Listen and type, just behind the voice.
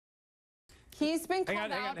He's been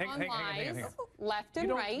called out on lies, left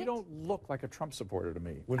and right. You don't look like a Trump supporter to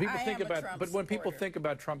me. When people when people think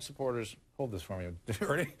about Trump supporters, hold this for me,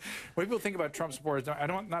 Ernie. When people think about Trump supporters,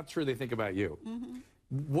 I'm not sure they think about you.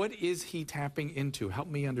 What is he tapping into? Help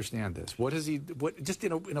me understand this. What is he? What just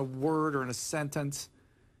in a word or in a sentence?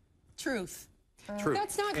 Truth. Truth.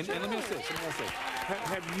 That's not true. And let me ask this.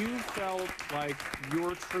 Have you felt like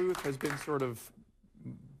your truth has been sort of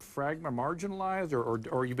marginalized,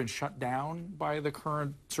 or you've been shut down by the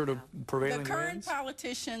current sort of prevailing winds? The current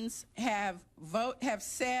politicians have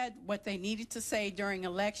said what they needed to say during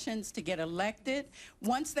elections to get elected.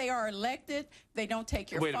 Once they are elected, they don't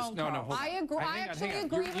take your phone calls. I agree. I actually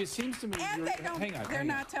agree. It seems to me. And they don't. They're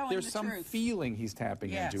not telling the truth. There's some feeling he's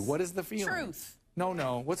tapping into. What is the feeling? Truth.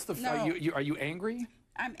 No. What's the? Are you angry?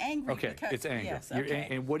 I'm angry. Okay, because, it's anger. Yes, okay.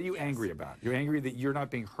 And what are you angry about? You're angry that you're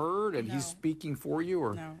not being heard and he's speaking for you,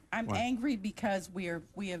 or no? I'm angry because we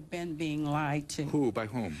have been being lied to. Who? By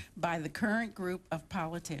whom? By the current group of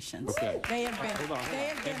politicians. Okay. They have been. Hold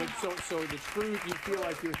on. So the truth, you feel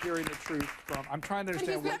like you're hearing the truth from. I'm trying to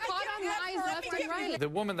understand. He's been caught on lies left and right. The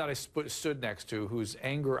woman that I stood next to, whose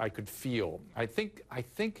anger I could feel. I think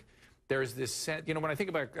there's this sense, when I think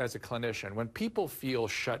about as a clinician, when people feel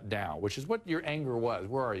shut down, which is what your anger was.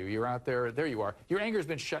 Where are you? You're out there. There you are. Your anger has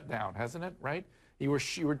been shut down, hasn't it? Right? You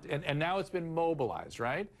were, and now it's been mobilized,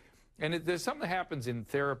 right? And there's something that happens in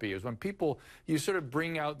therapy is when you sort of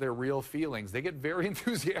bring out their real feelings. They get very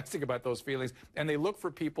enthusiastic about those feelings, and they look for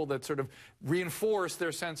people that sort of reinforce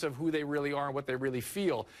their sense of who they really are and what they really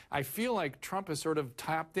feel. I feel like Trump has sort of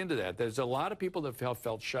tapped into that. There's a lot of people that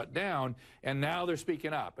felt shut down, and now they're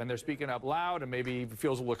speaking up, and they're speaking up loud, and maybe it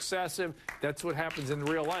feels a little excessive. That's what happens in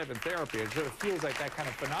real life in therapy. It sort of feels like that kind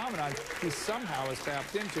of phenomenon he somehow has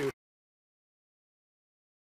tapped into.